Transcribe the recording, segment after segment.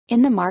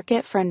In the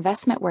market for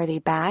investment-worthy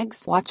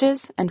bags,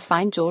 watches, and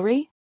fine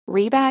jewelry,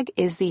 Rebag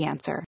is the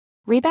answer.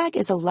 Rebag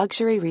is a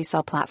luxury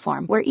resale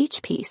platform where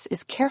each piece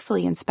is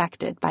carefully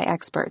inspected by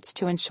experts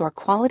to ensure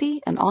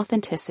quality and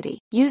authenticity.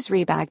 Use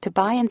Rebag to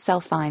buy and sell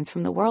finds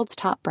from the world's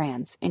top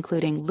brands,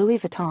 including Louis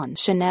Vuitton,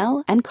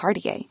 Chanel, and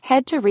Cartier.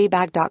 Head to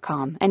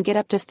Rebag.com and get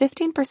up to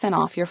 15%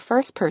 off your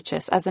first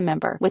purchase as a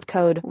member with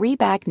code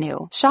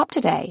REBAGNEW. Shop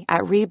today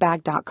at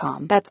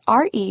Rebag.com. That's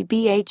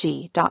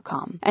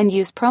REBAG.com. And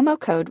use promo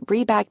code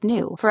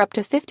REBAGNEW for up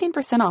to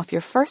 15% off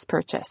your first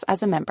purchase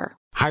as a member.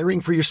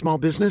 Hiring for your small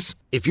business?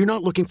 If you're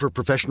not looking for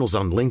professionals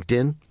on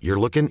LinkedIn, you're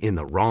looking in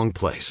the wrong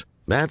place.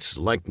 That's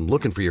like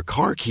looking for your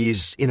car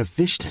keys in a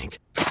fish tank.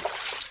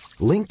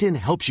 LinkedIn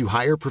helps you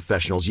hire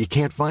professionals you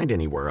can't find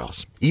anywhere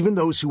else, even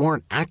those who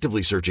aren't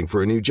actively searching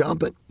for a new job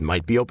but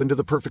might be open to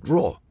the perfect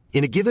role.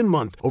 In a given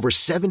month, over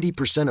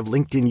 70% of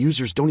LinkedIn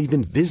users don't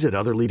even visit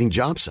other leading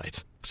job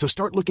sites. So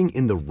start looking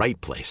in the right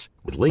place.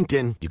 With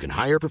LinkedIn, you can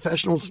hire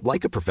professionals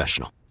like a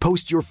professional.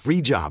 Post your free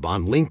job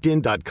on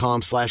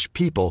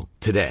linkedin.com/people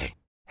today.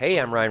 Hey,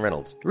 I'm Ryan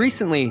Reynolds.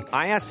 Recently,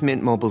 I asked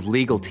Mint Mobile's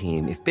legal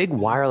team if big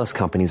wireless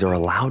companies are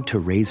allowed to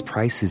raise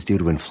prices due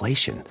to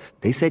inflation.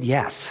 They said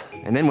yes.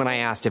 And then when I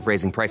asked if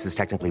raising prices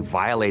technically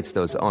violates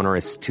those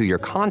onerous two-year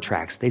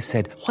contracts, they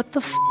said, "What the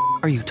f***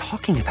 are you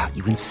talking about,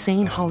 you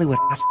insane Hollywood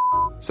ass?"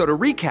 So to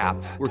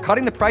recap, we're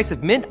cutting the price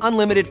of Mint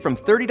Unlimited from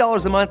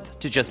 $30 a month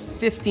to just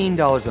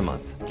 $15 a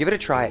month. Give it a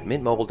try at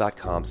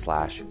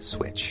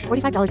mintmobile.com/switch.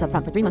 $45 up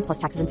front for 3 months plus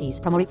taxes and fees.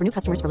 Promo rate for new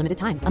customers for limited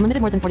time. Unlimited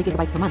more than 40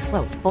 gigabytes per month.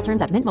 Slows full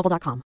terms at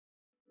mintmobile.com.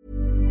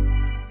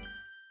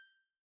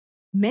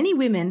 Many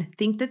women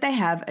think that they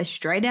have a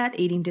straight-out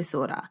eating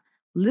disorder.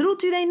 Little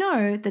do they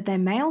know that they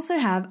may also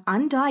have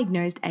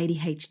undiagnosed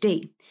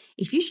ADHD.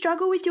 If you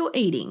struggle with your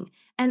eating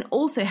and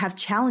also have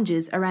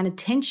challenges around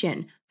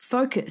attention,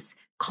 focus,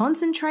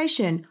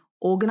 concentration,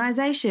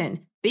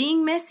 organization,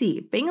 being messy,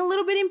 being a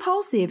little bit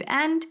impulsive,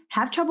 and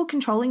have trouble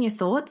controlling your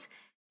thoughts,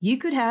 you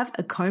could have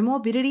a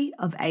comorbidity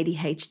of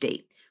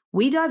ADHD.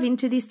 We dive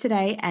into this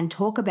today and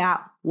talk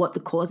about what the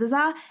causes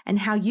are and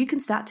how you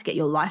can start to get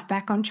your life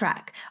back on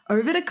track.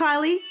 Over to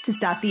Kylie to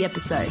start the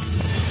episode.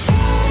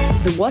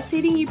 The What's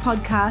Eating You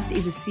podcast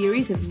is a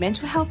series of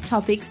mental health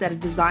topics that are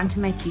designed to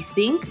make you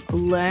think,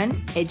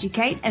 learn,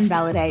 educate, and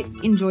validate.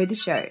 Enjoy the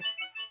show.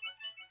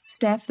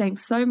 Steph,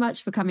 thanks so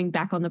much for coming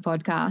back on the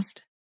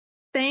podcast.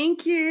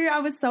 Thank you. I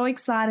was so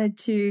excited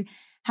to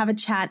have a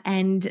chat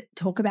and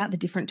talk about the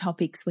different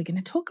topics we're going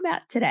to talk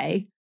about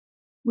today.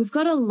 We've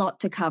got a lot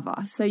to cover.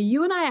 So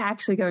you and I are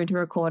actually going to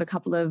record a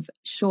couple of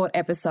short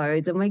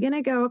episodes and we're going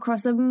to go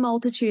across a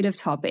multitude of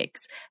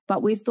topics.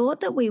 But we thought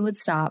that we would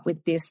start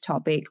with this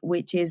topic,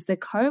 which is the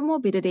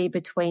comorbidity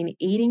between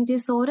eating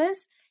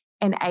disorders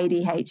and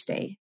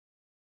ADHD.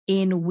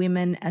 In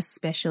women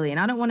especially.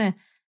 And I don't want to,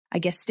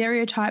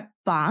 stereotype,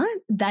 but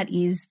that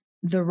is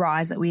the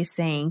rise that we're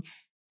seeing.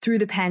 Through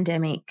the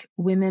pandemic,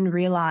 women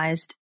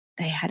realized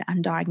they had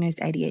undiagnosed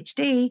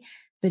ADHD,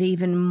 but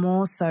even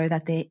more so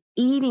that their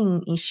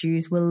eating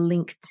issues were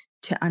linked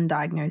to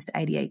undiagnosed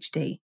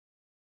ADHD.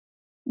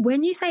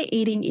 When you say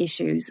eating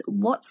issues,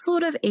 what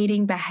sort of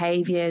eating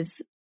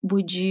behaviors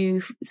would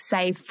you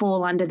say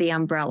fall under the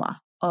umbrella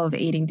of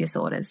eating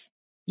disorders?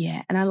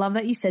 Yeah, and I love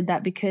that you said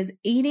that because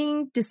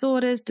eating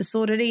disorders,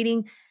 disordered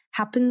eating,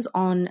 happens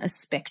on a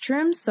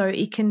spectrum. So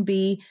it can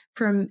be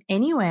from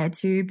anywhere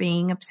to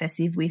being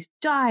obsessive with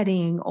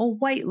dieting or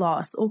weight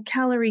loss or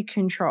calorie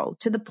control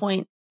to the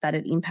point that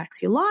it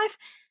impacts your life,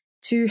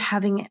 to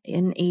having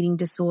an eating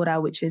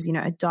disorder, which is,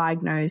 a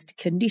diagnosed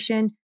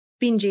condition,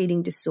 binge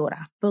eating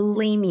disorder,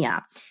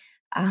 bulimia,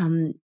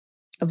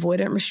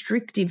 avoidant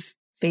restrictive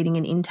feeding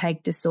and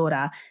intake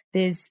disorder.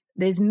 There's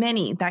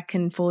many that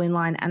can fall in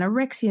line,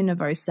 anorexia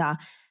nervosa,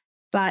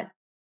 but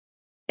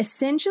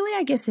essentially,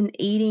 an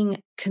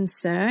eating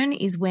concern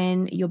is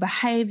when your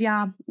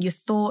behavior, your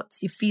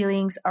thoughts, your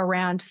feelings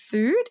around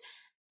food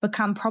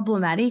become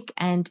problematic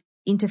and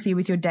interfere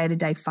with your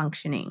day-to-day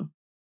functioning.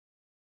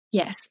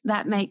 Yes,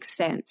 that makes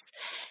sense.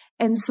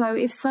 And so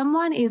if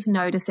someone is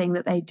noticing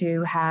that they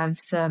do have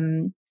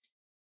some,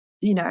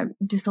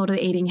 disordered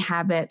eating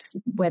habits,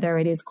 whether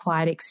it is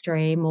quite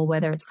extreme or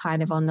whether it's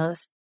kind of on the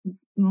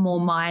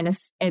more minor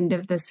end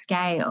of the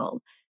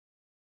scale,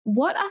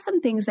 what are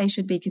some things they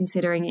should be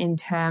considering in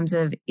terms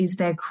of, is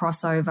there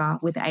crossover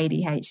with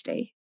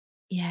ADHD?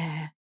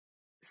 Yeah,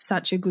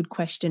 such a good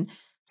question.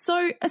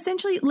 So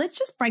essentially, let's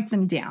just break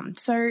them down.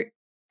 So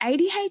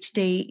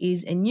ADHD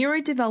is a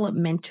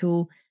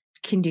neurodevelopmental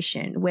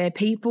condition where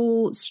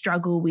people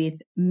struggle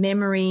with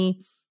memory,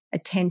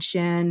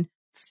 attention,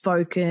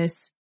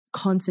 focus,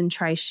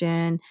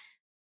 concentration,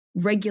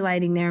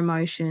 regulating their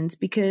emotions,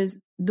 because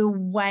the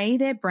way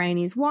their brain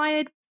is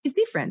wired is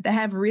different. They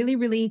have really,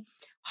 really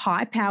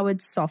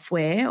high-powered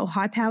software or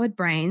high-powered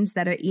brains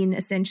that are in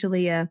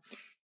essentially an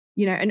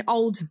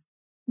old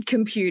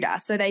computer.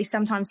 So they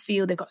sometimes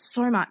feel they've got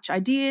so much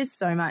ideas,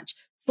 so much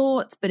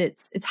thoughts, but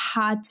it's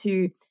hard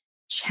to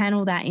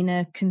channel that in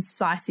a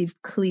concisive,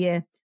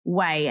 clear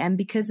way. And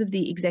because of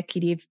the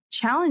executive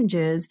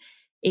challenges,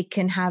 it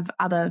can have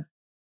other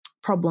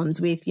problems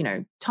with,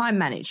 time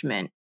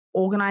management,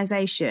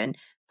 organization,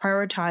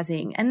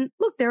 prioritizing. And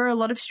look, there are a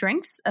lot of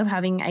strengths of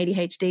having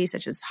ADHD,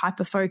 such as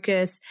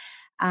hyperfocus.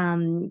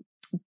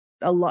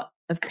 A lot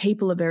of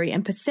people are very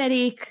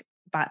empathetic,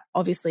 but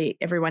obviously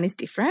everyone is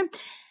different.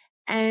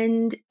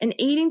 And an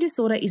eating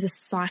disorder is a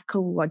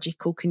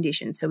psychological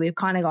condition. So we've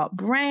kind of got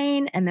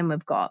brain and then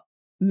we've got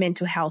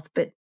mental health,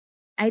 but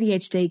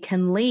ADHD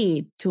can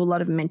lead to a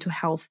lot of mental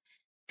health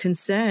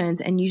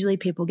concerns. And usually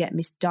people get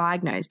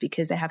misdiagnosed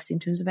because they have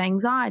symptoms of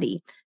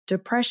anxiety,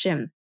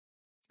 depression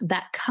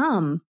that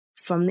come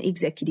from the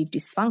executive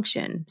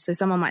dysfunction. So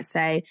someone might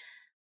say,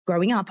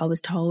 growing up, I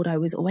was told I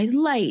was always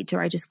late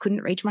or I just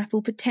couldn't reach my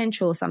full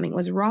potential or something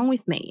was wrong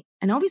with me.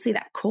 And obviously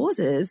that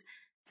causes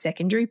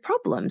secondary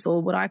problems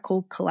or what I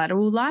call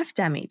collateral life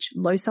damage,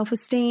 low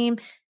self-esteem,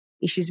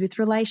 issues with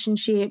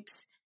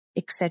relationships,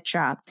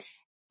 etc.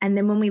 And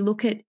then when we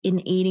look at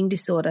an eating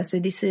disorder, so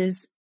this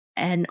is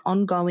an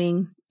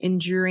ongoing,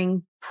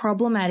 enduring,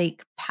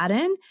 problematic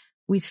pattern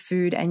with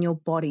food and your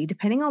body.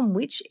 Depending on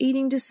which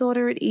eating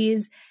disorder it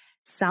is,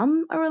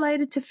 some are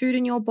related to food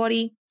in your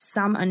body,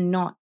 some are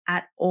not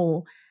at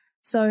all.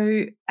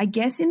 So I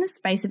guess in the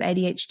space of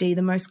ADHD,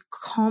 the most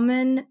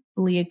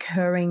commonly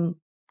occurring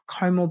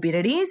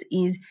comorbidities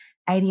is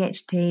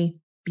ADHD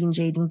binge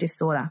eating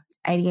disorder,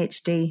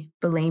 ADHD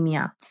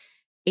bulimia,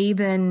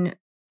 even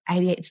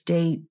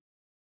ADHD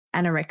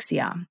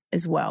anorexia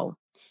as well.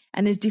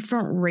 And there's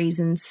different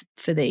reasons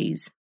for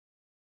these.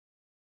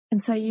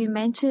 And so you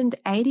mentioned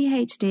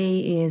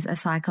ADHD is a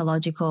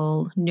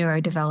psychological,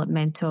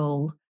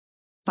 neurodevelopmental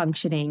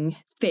functioning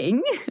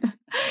thing.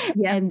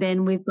 Yeah. And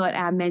then we've got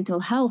our mental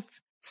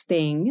health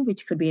thing,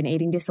 which could be an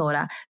eating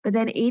disorder. But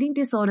then eating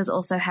disorders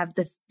also have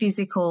the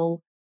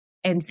physical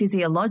and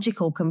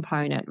physiological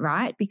component,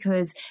 right?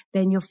 Because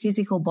then your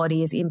physical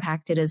body is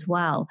impacted as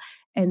well.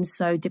 And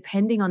so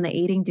depending on the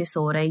eating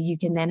disorder, you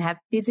can then have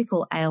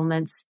physical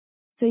ailments.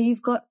 So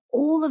you've got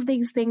all of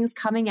these things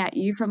coming at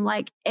you from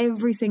like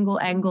every single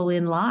angle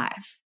in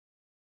life.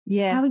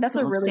 Yeah, that's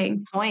a really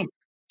good point.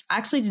 I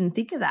actually didn't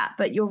think of that,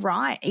 but you're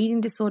right.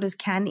 Eating disorders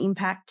can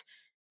impact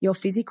your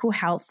physical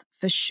health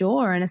for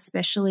sure. And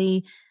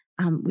especially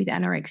with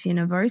anorexia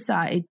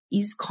nervosa, it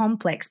is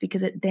complex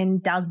because it then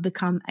does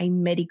become a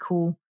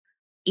medical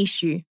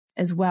issue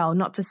as well.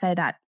 Not to say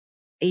that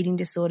eating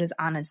disorders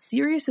aren't as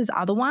serious as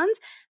other ones,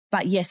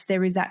 but yes,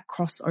 there is that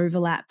cross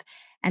overlap.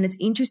 And it's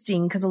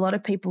interesting because a lot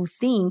of people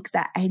think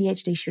that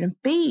ADHD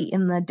shouldn't be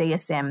in the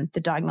DSM,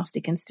 the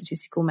Diagnostic and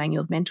Statistical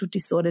Manual of Mental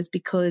Disorders,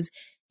 because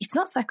it's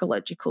not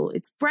psychological,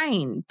 it's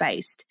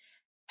brain-based.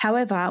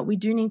 However, we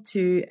do need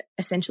to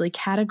essentially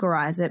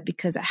categorize it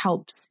because it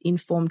helps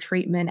inform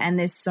treatment. And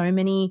there's so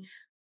many,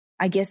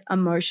 I guess,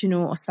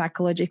 emotional or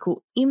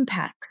psychological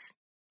impacts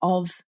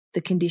of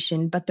the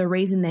condition. But the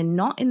reason they're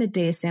not in the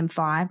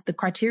DSM-5, the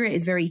criteria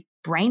is very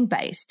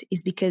brain-based,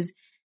 is because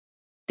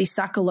the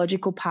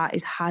psychological part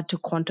is hard to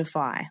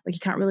quantify. Like you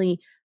can't really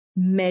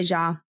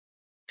measure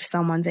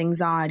someone's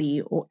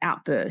anxiety or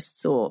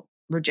outbursts or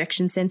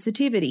rejection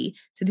sensitivity.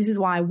 So this is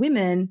why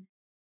women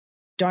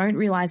don't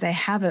realize they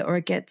have it or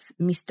it gets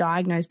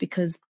misdiagnosed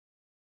because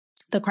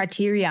the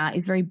criteria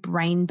is very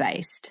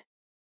brain-based.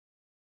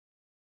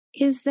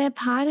 Is there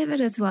part of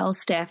it as well,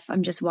 Steph,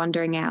 I'm just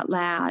wondering out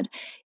loud,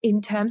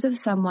 in terms of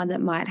someone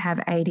that might have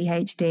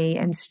ADHD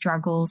and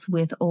struggles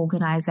with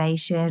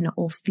organization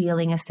or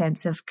feeling a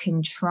sense of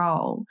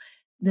control,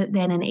 that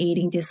then an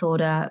eating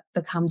disorder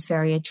becomes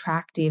very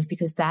attractive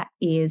because that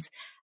is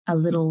a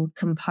little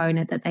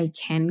component that they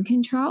can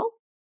control?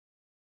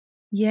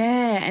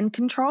 Yeah, and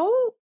control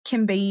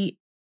can be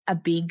a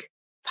big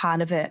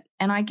part of it.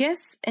 And I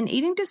guess an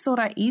eating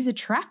disorder is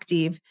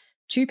attractive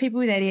to people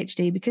with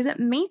ADHD because it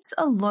meets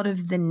a lot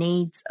of the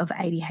needs of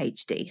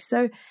ADHD.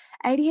 So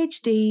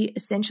ADHD,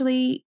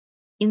 essentially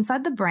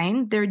inside the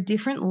brain, there are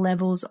different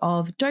levels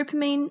of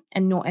dopamine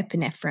and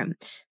norepinephrine.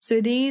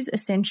 So these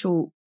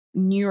essential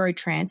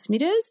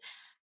neurotransmitters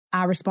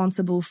are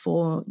responsible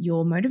for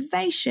your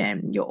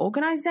motivation, your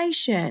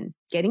organization,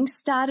 getting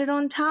started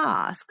on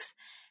tasks.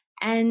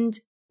 And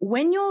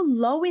when you're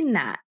low in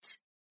that,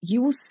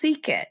 you will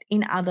seek it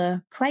in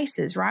other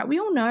places, right? We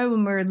all know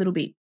when we're a little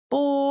bit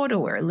bored or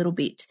we're a little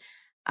bit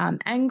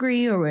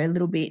angry or we're a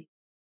little bit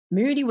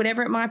moody,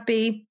 whatever it might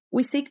be,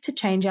 we seek to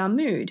change our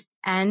mood.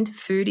 And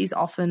food is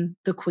often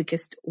the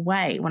quickest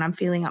way. When I'm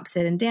feeling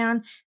upset and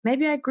down,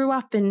 maybe I grew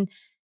up in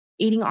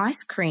eating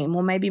ice cream,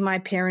 or maybe my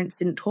parents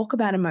didn't talk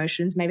about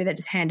emotions. Maybe they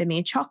just handed me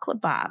a chocolate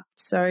bar.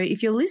 So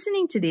if you're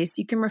listening to this,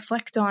 you can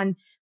reflect on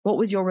what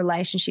was your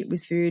relationship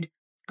with food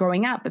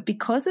growing up. But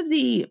because of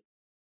the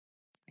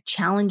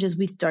challenges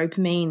with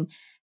dopamine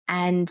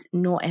and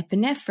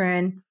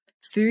norepinephrine,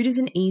 food is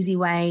an easy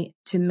way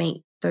to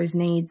meet those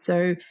needs.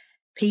 So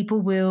people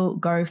will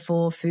go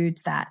for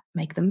foods that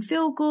make them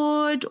feel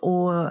good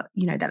or,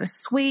 that are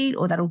sweet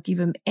or that'll give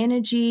them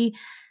energy.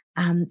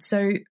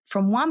 So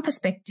from one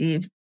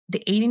perspective,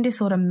 the eating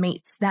disorder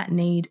meets that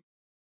need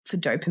for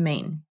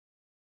dopamine.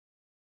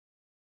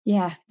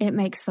 Yeah, it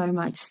makes so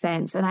much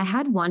sense. And I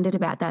had wondered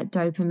about that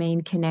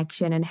dopamine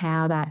connection and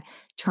how that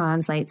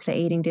translates to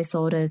eating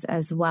disorders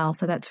as well.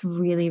 So that's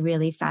really,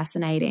 really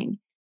fascinating.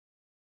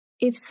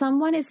 If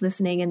someone is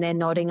listening and they're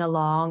nodding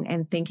along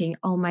and thinking,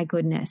 oh my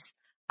goodness,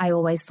 I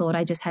always thought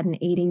I just had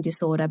an eating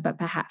disorder, but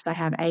perhaps I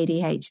have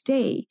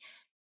ADHD.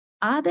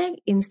 Are there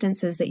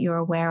instances that you're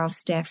aware of,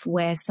 Steph,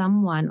 where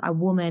a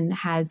woman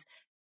has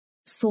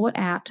sought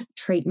out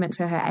treatment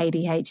for her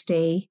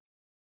ADHD,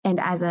 and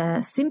as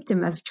a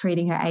symptom of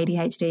treating her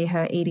ADHD,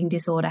 her eating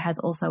disorder has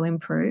also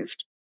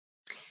improved?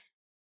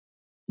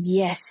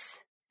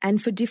 Yes,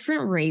 and for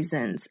different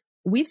reasons.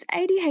 With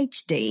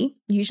ADHD,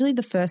 usually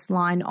the first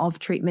line of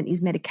treatment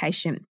is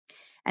medication,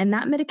 and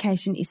that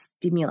medication is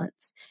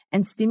stimulants,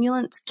 and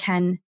stimulants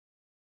can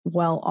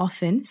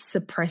often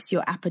suppress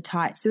your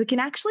appetite. So it can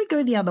actually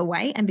go the other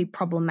way and be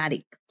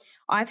problematic.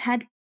 I've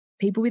had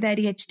people with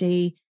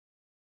ADHD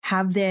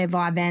have their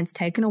Vyvanse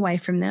taken away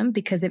from them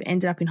because they've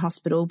ended up in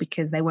hospital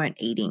because they weren't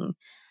eating.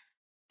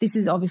 This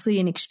is obviously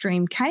an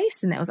extreme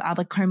case, and there was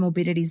other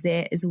comorbidities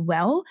there as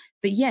well.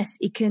 But yes,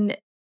 it can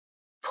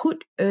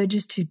put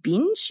urges to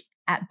binge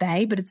at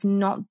bay, but it's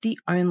not the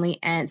only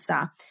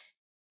answer.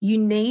 You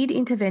need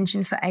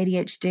intervention for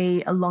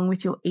ADHD along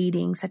with your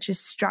eating, such as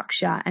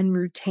structure and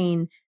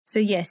routine. So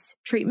yes,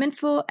 treatment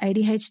for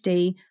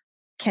ADHD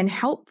can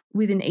help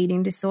with an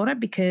eating disorder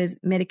because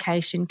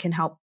medication can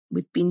help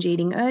with binge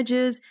eating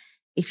urges.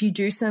 If you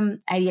do some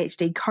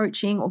ADHD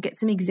coaching or get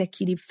some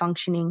executive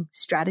functioning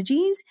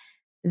strategies,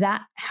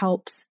 that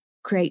helps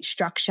create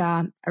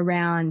structure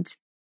around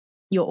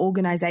your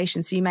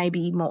organization. So you may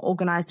be more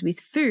organized with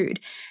food.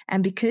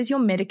 And because you're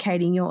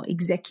medicating your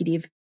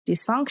executive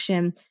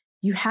dysfunction,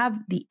 you have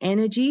the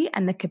energy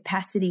and the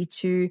capacity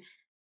to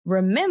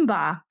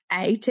remember,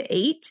 to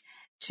eat,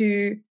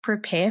 to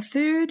prepare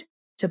food,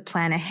 to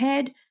plan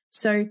ahead.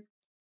 So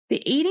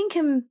the eating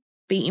can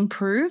be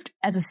improved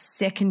as a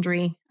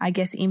secondary,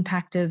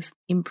 impact of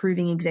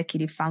improving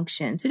executive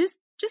function. So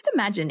just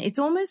imagine, it's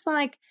almost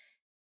like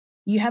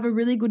you have a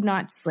really good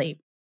night's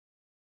sleep,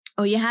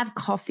 or you have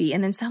coffee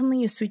and then suddenly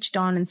you're switched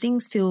on and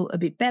things feel a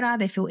bit better.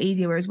 They feel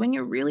easier. Whereas when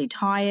you're really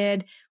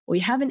tired or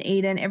you haven't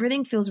eaten,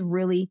 everything feels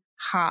really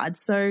hard.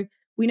 So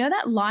we know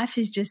that life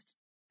is just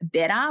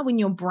better when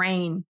your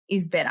brain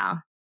is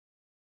better.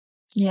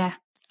 Yeah,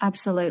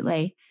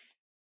 absolutely.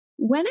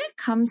 When it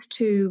comes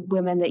to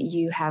women that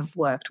you have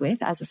worked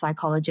with as a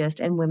psychologist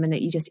and women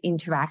that you just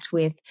interact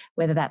with,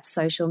 whether that's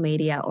social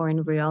media or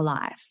in real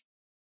life,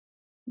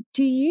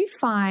 do you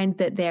find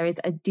that there is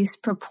a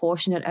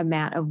disproportionate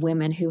amount of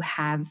women who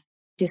have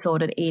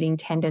disordered eating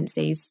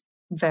tendencies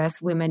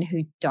versus women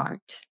who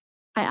don't?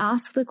 I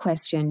ask the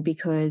question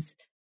because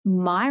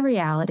my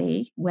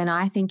reality, when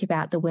I think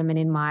about the women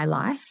in my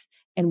life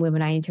and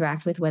women I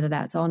interact with, whether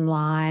that's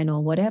online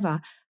or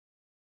whatever,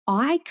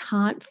 I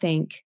can't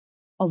think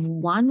of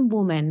one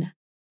woman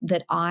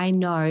that I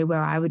know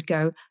where I would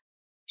go,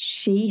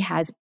 she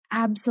has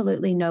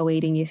absolutely no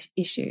eating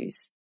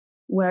issues.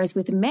 Whereas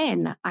with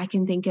men, I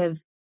can think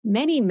of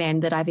many men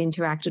that I've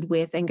interacted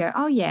with and go,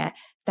 oh yeah,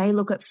 they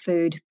look at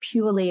food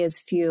purely as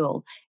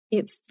fuel.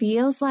 It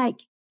feels like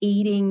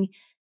eating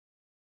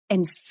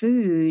and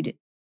food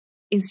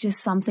is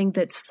just something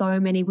that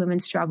so many women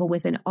struggle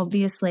with. And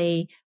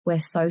obviously we're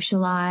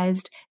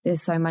socialized.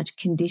 There's so much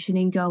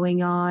conditioning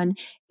going on.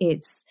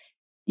 It's,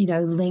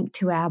 linked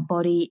to our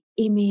body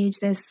image.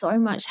 There's so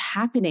much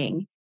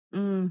happening.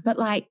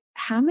 But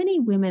how many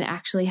women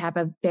actually have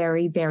a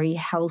very, very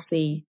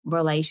healthy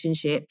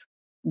relationship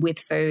with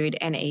food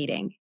and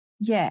eating?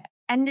 Yeah.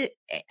 And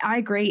I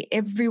agree.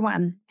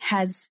 Everyone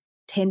has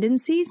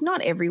tendencies,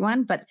 not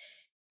everyone, but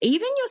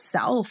even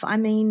yourself. I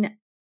mean,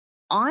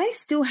 I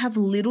still have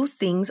little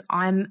things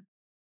I'm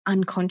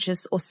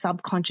unconscious or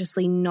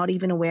subconsciously not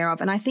even aware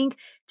of. And I think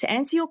to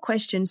answer your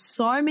question,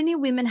 so many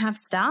women have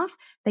stuff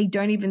they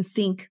don't even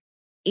think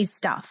is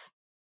stuff.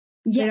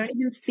 Yes. They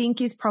don't even think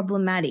is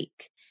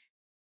problematic.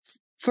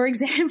 For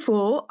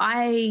example,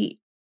 I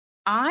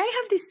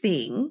have this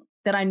thing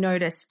that I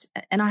noticed,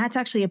 and I had to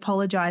actually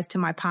apologize to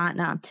my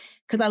partner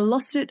because I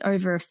lost it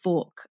over a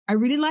fork. I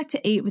really like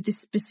to eat with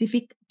this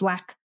specific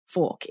black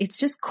fork. It's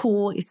just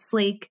cool. It's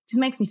sleek. Just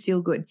makes me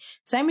feel good.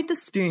 Same with the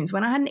spoons.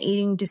 When I had an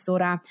eating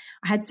disorder,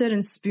 I had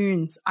certain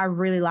spoons I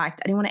really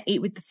liked. I didn't want to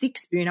eat with the thick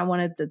spoon. I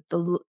wanted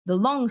the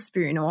long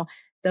spoon or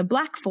the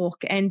black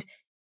fork. And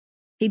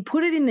he'd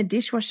put it in the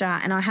dishwasher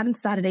and I hadn't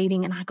started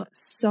eating and I got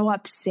so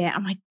upset.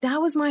 I'm like, that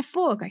was my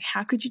fork. Like,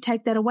 how could you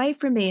take that away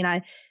from me? And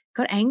I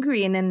got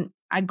angry and then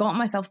I got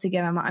myself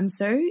together. I'm like, I'm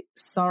so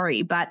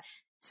sorry. But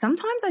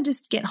sometimes I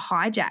just get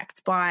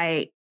hijacked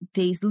by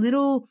these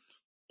little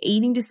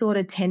eating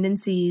disorder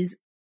tendencies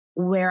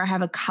where I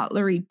have a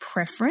cutlery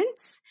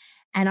preference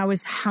and I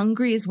was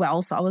hungry as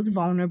well. So I was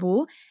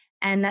vulnerable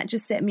and that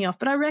just set me off.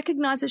 But I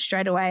recognized it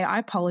straight away. I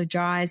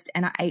apologized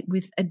and I ate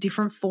with a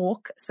different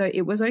fork. So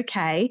it was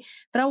okay.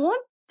 But I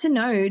want to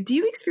know, do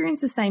you experience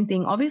the same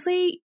thing?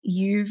 Obviously,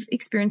 you've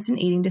experienced an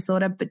eating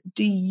disorder, but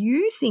do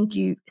you think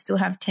you still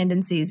have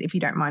tendencies if you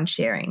don't mind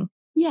sharing?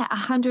 Yeah,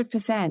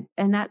 100%.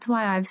 And that's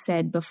why I've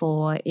said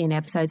before in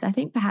episodes, I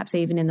think perhaps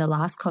even in the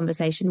last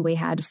conversation we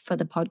had for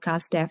the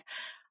podcast, Steph,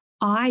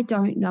 I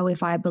don't know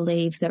if I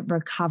believe that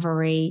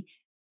recovery,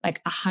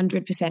 like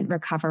 100%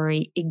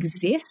 recovery,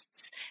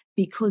 exists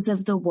because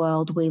of the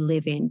world we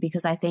live in.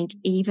 Because I think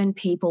even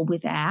people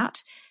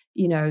without,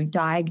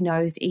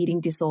 diagnosed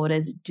eating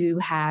disorders do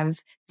have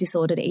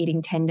disordered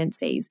eating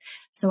tendencies.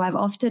 So I've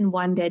often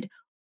wondered,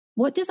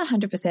 what does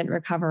 100%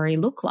 recovery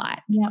look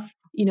like? Yeah.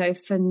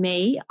 For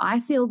me, I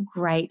feel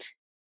great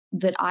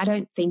that I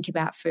don't think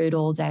about food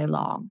all day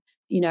long.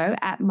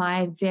 At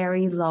my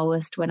very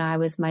lowest, when I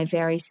was my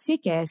very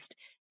sickest,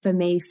 for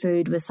me,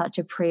 food was such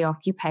a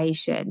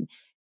preoccupation.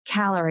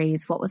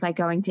 Calories, what was I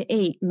going to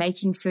eat?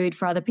 Making food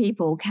for other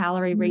people,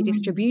 calorie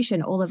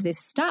redistribution, all of this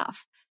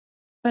stuff.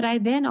 But I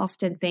then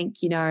often think,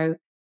 I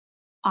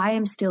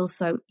am still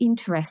so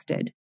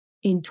interested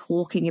in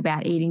talking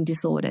about eating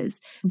disorders.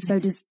 Mm-hmm. So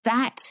does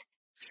that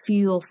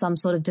fuel some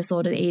sort of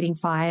disordered eating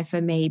fire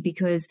for me?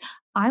 Because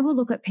I will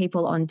look at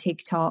people on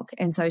TikTok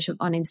and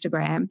on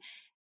Instagram,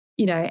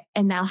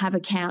 and they'll have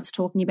accounts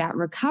talking about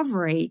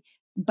recovery,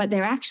 but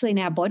they're actually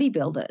now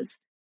bodybuilders.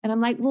 And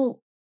I'm like, well,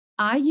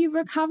 are you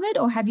recovered,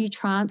 or have you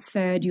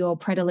transferred your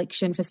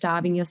predilection for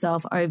starving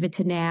yourself over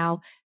to now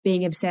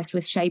being obsessed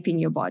with shaping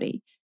your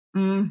body?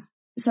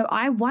 So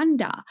I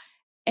wonder.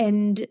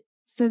 And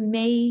for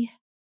me,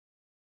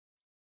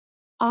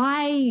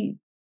 I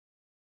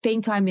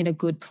think I'm in a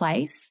good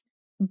place,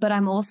 but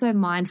I'm also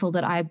mindful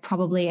that I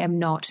probably am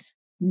not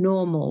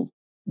normal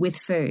with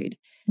food.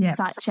 Yep.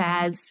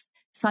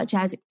 Such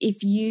as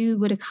if you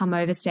were to come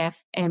over,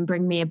 Steph, and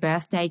bring me a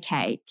birthday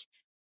cake,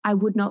 I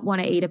would not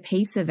want to eat a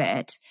piece of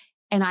it.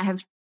 And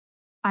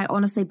I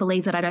honestly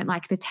believe that I don't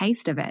like the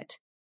taste of it.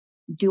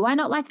 Do I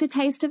not like the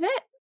taste of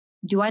it?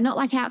 Do I not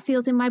like how it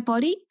feels in my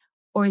body?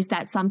 Or is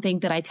that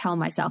something that I tell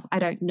myself? I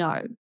don't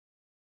know.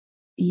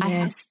 Yes.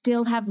 I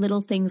still have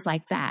little things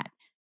like that.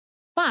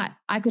 But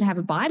I could have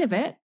a bite of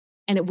it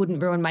and it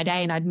wouldn't ruin my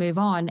day and I'd move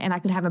on. And I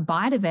could have a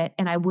bite of it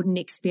and I wouldn't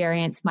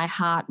experience my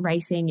heart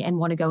racing and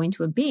want to go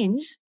into a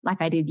binge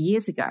like I did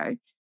years ago.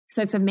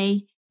 So for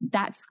me,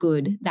 that's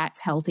good. That's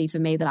healthy for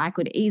me, that I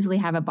could easily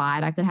have a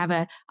bite. I could have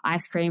a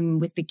ice cream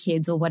with the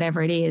kids or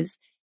whatever it is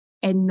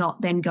and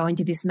not then go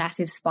into this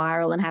massive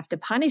spiral and have to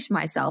punish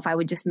myself. I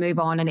would just move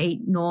on and eat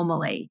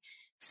normally.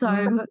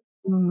 So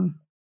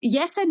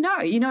yes and no.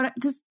 I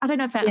don't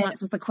know if that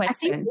answers the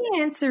question. I think the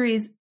answer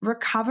is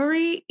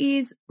recovery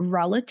is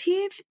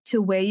relative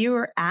to where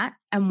you're at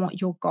and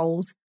what your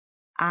goals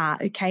are.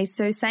 Okay.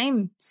 So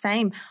same.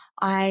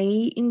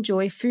 I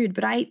enjoy food,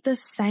 but I eat the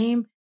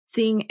same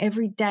thing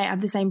every day. I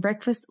have the same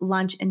breakfast,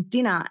 lunch, and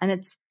dinner. And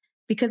it's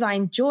because I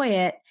enjoy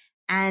it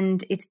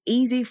and it's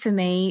easy for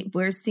me.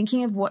 Whereas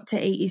thinking of what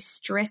to eat is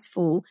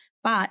stressful,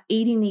 but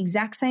eating the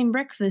exact same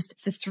breakfast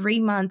for 3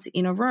 months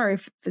in a row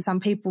for some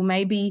people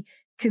may be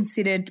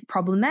considered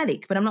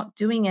problematic, but I'm not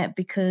doing it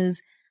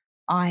because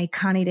I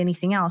can't eat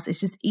anything else. It's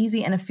just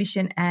easy and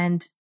efficient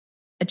and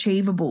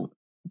achievable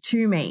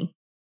to me.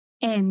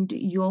 And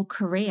your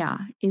career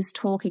is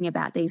talking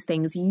about these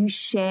things. You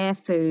share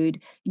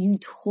food. You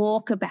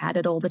talk about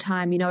it all the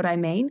time. You know what I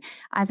mean?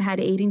 I've had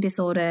eating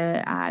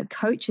disorder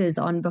coaches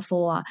on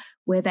before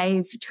where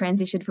they've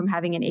transitioned from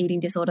having an eating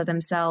disorder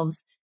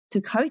themselves to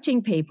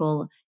coaching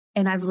people.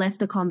 And I've left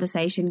the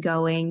conversation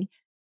going,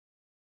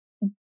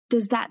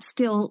 does that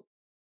still,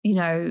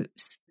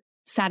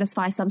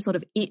 satisfy some sort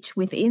of itch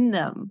within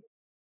them?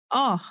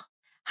 Oh,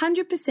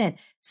 100%.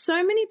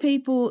 So many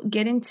people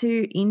get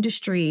into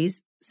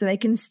industries so they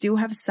can still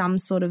have some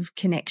sort of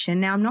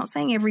connection. Now, I'm not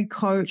saying every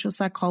coach or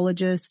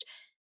psychologist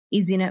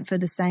is in it for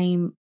the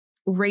same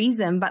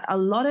reason, but a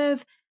lot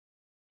of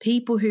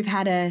people who've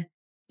had a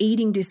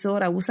eating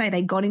disorder will say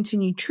they got into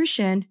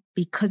nutrition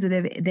because of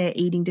their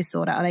eating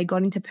disorder, or they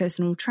got into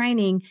personal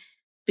training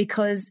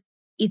because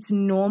it's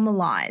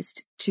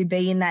normalized to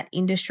be in that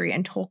industry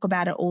and talk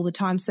about it all the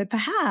time. So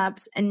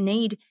perhaps a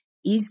need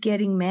is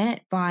getting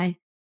met by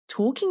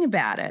talking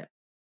about it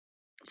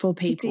for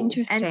people. It's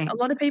interesting. And a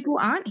lot of people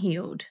aren't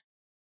healed.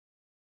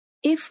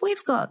 If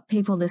we've got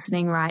people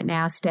listening right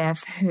now,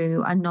 Steph,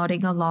 who are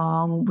nodding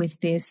along with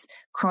this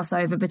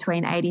crossover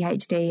between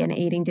ADHD and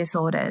eating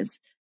disorders,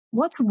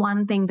 what's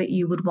one thing that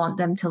you would want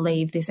them to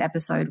leave this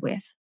episode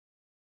with?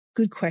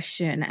 Good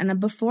question. And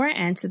before I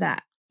answer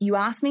that, you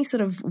asked me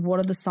sort of what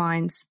are the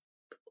signs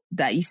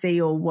that you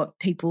see or what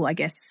people, I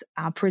guess,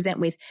 present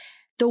with.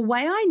 The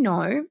way I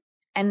know,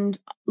 and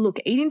look,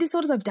 eating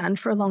disorders I've done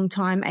for a long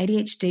time,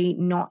 ADHD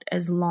not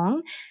as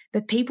long,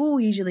 but people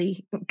will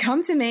usually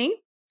come to me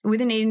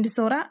with an eating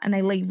disorder and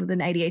they leave with an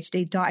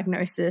ADHD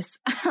diagnosis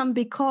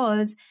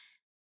because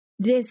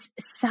there's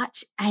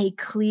such a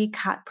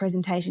clear-cut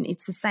presentation.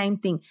 It's the same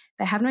thing.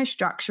 They have no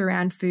structure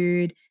around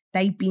food.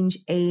 They binge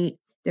eat.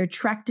 They're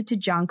attracted to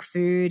junk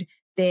food.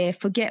 They're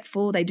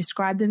forgetful. They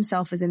describe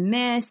themselves as a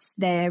mess.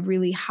 They're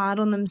really hard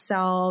on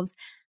themselves,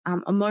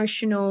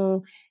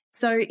 emotional.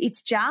 So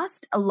it's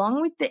just,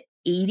 along with the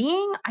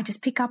eating, I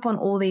just pick up on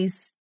all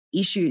these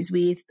issues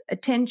with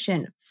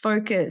attention,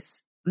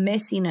 focus,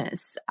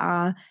 messiness,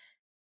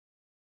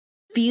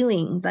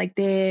 feeling like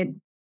they're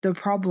the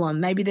problem.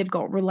 Maybe they've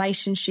got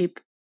relationship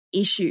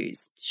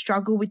issues,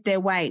 struggle with their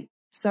weight.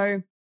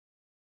 So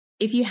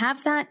if you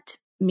have that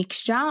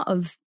mixture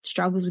of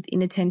struggles with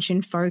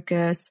inattention,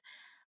 focus,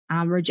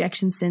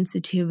 rejection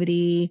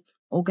sensitivity,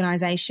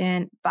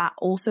 organization, but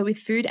also with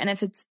food, and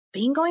if it's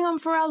been going on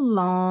for a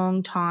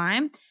long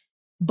time,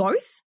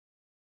 both,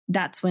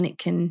 that's when it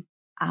can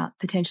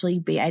potentially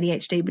be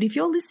ADHD. But if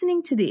you're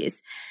listening to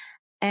this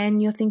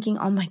and you're thinking,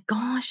 oh my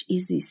gosh,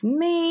 is this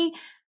me?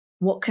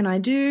 What can I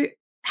do?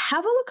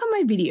 Have a look at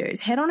my videos.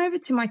 Head on over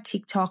to my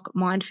TikTok,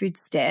 Mind Food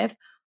Steph.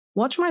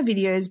 Watch my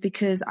videos,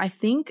 because I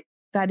think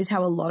that is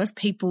how a lot of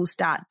people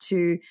start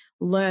to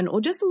learn, or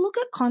just look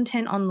at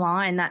content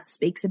online that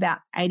speaks about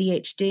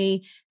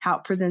ADHD, how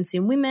it presents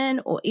in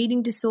women, or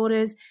eating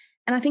disorders.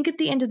 And I think at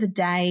the end of the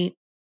day,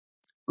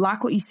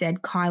 like what you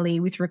said, Kylie,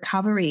 with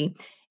recovery,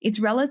 it's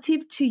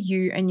relative to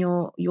you and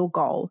your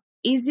goal.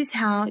 Is this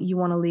how you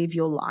want to live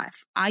your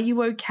life? Are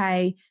you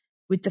okay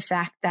with the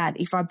fact that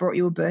if I brought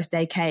you a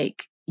birthday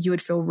cake, you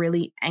would feel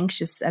really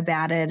anxious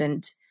about it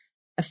and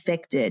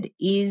affected?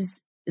 Is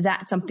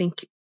that something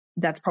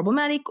that's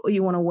problematic, or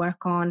you want to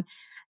work on?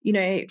 You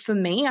know, for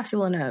me, I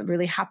feel in a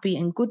really happy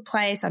and good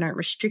place. I don't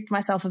restrict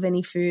myself of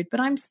any food, but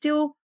I'm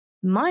still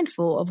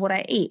mindful of what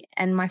I eat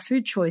and my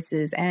food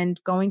choices and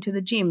going to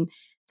the gym.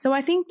 So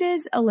I think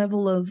there's a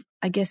level of,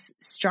 I guess,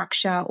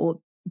 structure or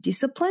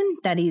discipline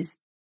that is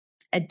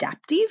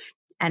adaptive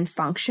and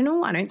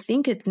functional. I don't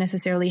think it's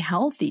necessarily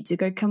healthy to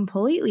go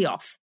completely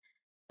off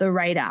the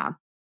radar.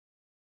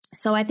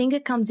 So I think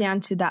it comes down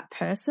to that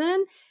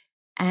person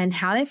and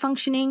how they're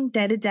functioning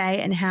day to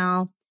day and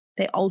how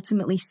they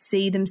ultimately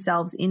see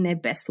themselves in their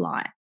best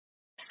light.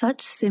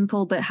 Such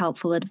simple but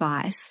helpful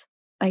advice.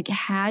 Like,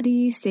 how do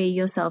you see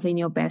yourself in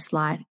your best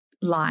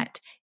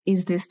light?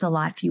 Is this the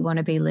life you want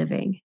to be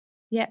living?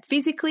 Yeah,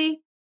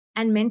 physically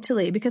and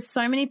mentally, because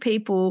so many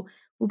people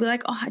will be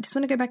like, oh, I just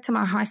want to go back to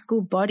my high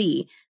school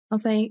body. I'll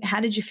say, how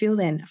did you feel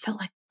then? I felt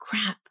like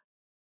crap.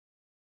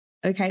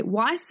 Okay,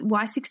 why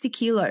 60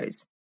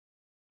 kilos?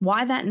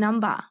 Why that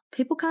number?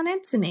 People can't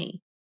answer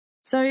me.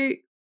 So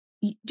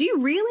do you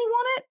really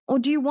want it, or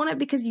do you want it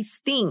because you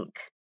think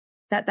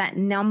that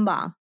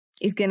number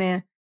is going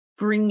to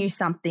bring you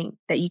something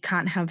that you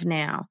can't have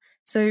now?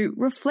 So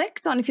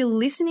reflect on, if you're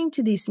listening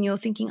to this and you're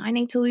thinking, I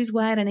need to lose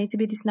weight, I need to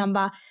be this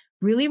number,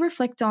 really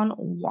reflect on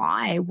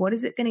why. What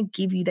is it going to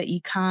give you that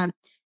you can't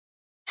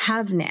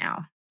have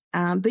now?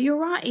 But you're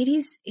right,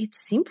 it's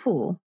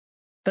simple,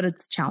 but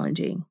it's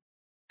challenging.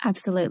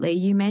 Absolutely.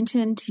 You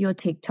mentioned your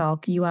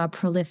TikTok. You are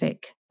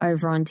prolific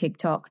over on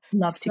TikTok.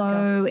 Love TikTok.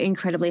 So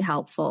incredibly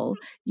helpful.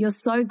 You're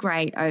so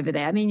great over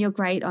there. I mean, you're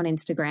great on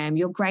Instagram.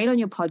 You're great on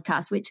your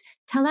podcast, which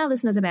tell our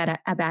listeners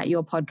about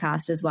your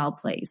podcast as well,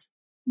 please.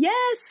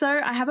 Yes. So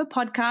I have a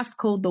podcast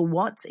called the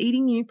What's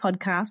Eating You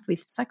podcast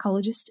with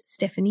psychologist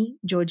Stephanie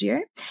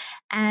Giorgio.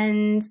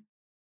 And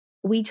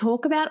we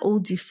talk about all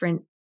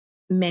different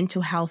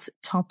mental health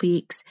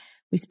topics.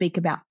 We speak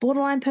about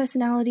borderline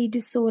personality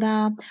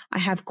disorder. I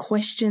have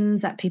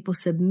questions that people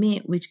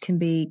submit, which can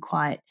be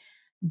quite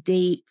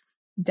deep,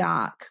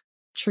 dark,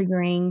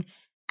 triggering.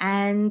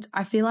 And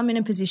I feel I'm in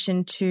a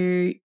position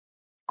to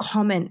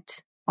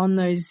comment on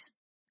those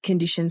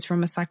conditions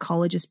from a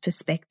psychologist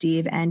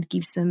perspective and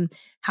give some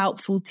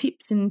helpful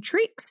tips and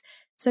tricks.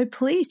 So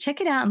please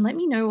check it out and let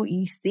me know what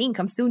you think.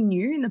 I'm still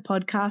new in the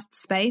podcast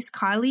space.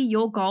 Kylie,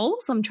 your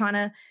goals? I'm trying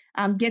to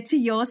get to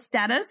your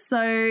status.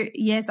 So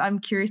yes, I'm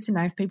curious to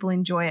know if people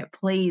enjoy it.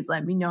 Please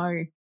let me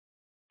know.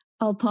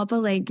 I'll pop a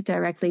link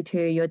directly to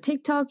your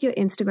TikTok, your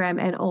Instagram,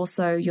 and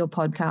also your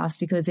podcast,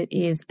 because it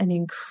is an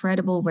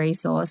incredible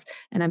resource.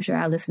 And I'm sure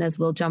our listeners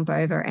will jump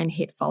over and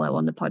hit follow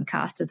on the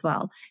podcast as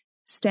well.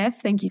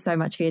 Steph, thank you so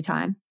much for your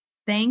time.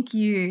 Thank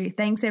you.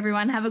 Thanks,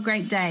 everyone. Have a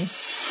great day.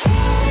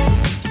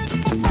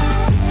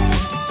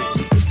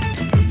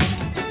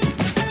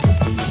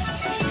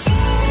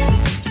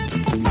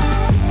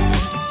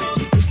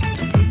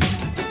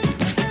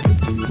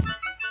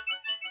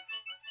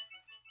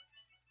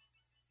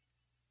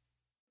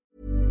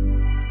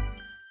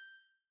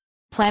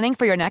 Planning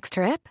for your next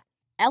trip?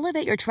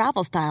 Elevate your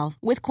travel style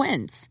with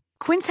Quince.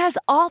 Quince has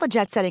all the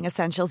jet-setting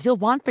essentials you'll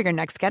want for your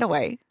next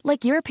getaway,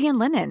 like European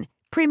linen,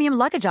 premium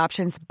luggage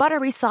options,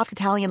 buttery soft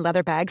Italian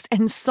leather bags,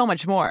 and so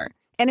much more.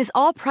 And is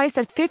all priced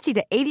at 50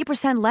 to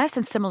 80% less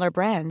than similar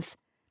brands.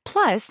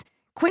 Plus,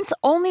 Quince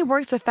only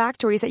works with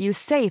factories that use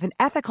safe and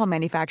ethical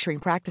manufacturing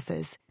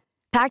practices.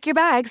 Pack your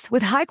bags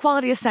with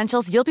high-quality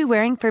essentials you'll be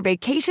wearing for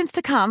vacations to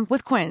come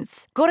with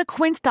Quince. Go to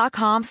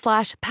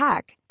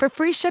quince.com/pack for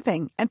free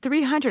shipping and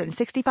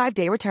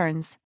 365-day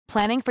returns.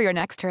 Planning for your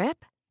next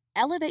trip?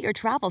 Elevate your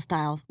travel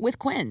style with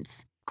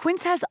Quince.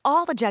 Quince has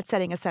all the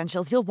jet-setting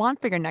essentials you'll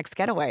want for your next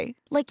getaway,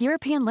 like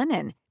European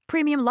linen,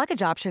 premium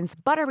luggage options,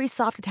 buttery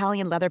soft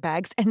Italian leather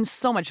bags, and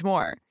so much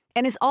more.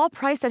 And is all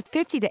priced at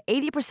 50 to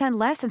 80%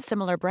 less than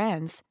similar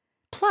brands.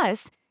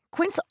 Plus,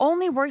 Quince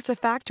only works with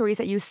factories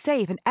that use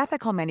safe and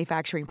ethical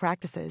manufacturing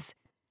practices.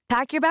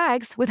 Pack your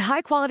bags with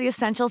high-quality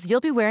essentials you'll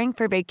be wearing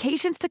for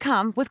vacations to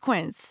come with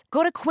Quince.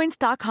 Go to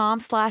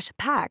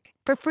quince.com/pack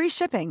for free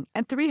shipping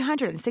and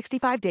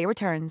 365-day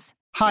returns.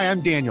 Hi,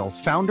 I'm Daniel,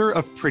 founder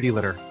of Pretty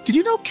Litter. Did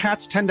you know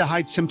cats tend to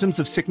hide symptoms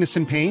of sickness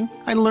and pain?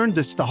 I learned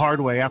this the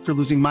hard way after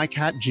losing my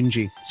cat,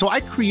 Gingy. So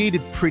I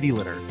created Pretty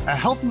Litter, a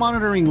health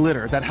monitoring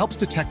litter that helps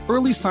detect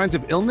early signs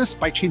of illness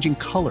by changing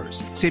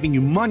colors, saving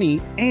you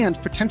money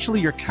and potentially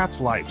your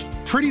cat's life.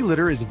 Pretty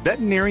Litter is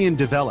veterinarian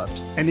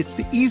developed, and it's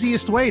the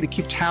easiest way to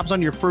keep tabs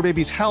on your fur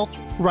baby's health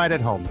right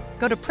at home.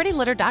 Go to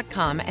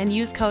prettylitter.com and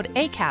use code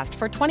ACAST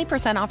for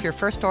 20% off your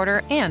first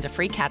order and a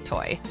free cat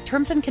toy.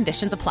 Terms and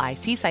conditions apply.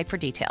 See site for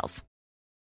details.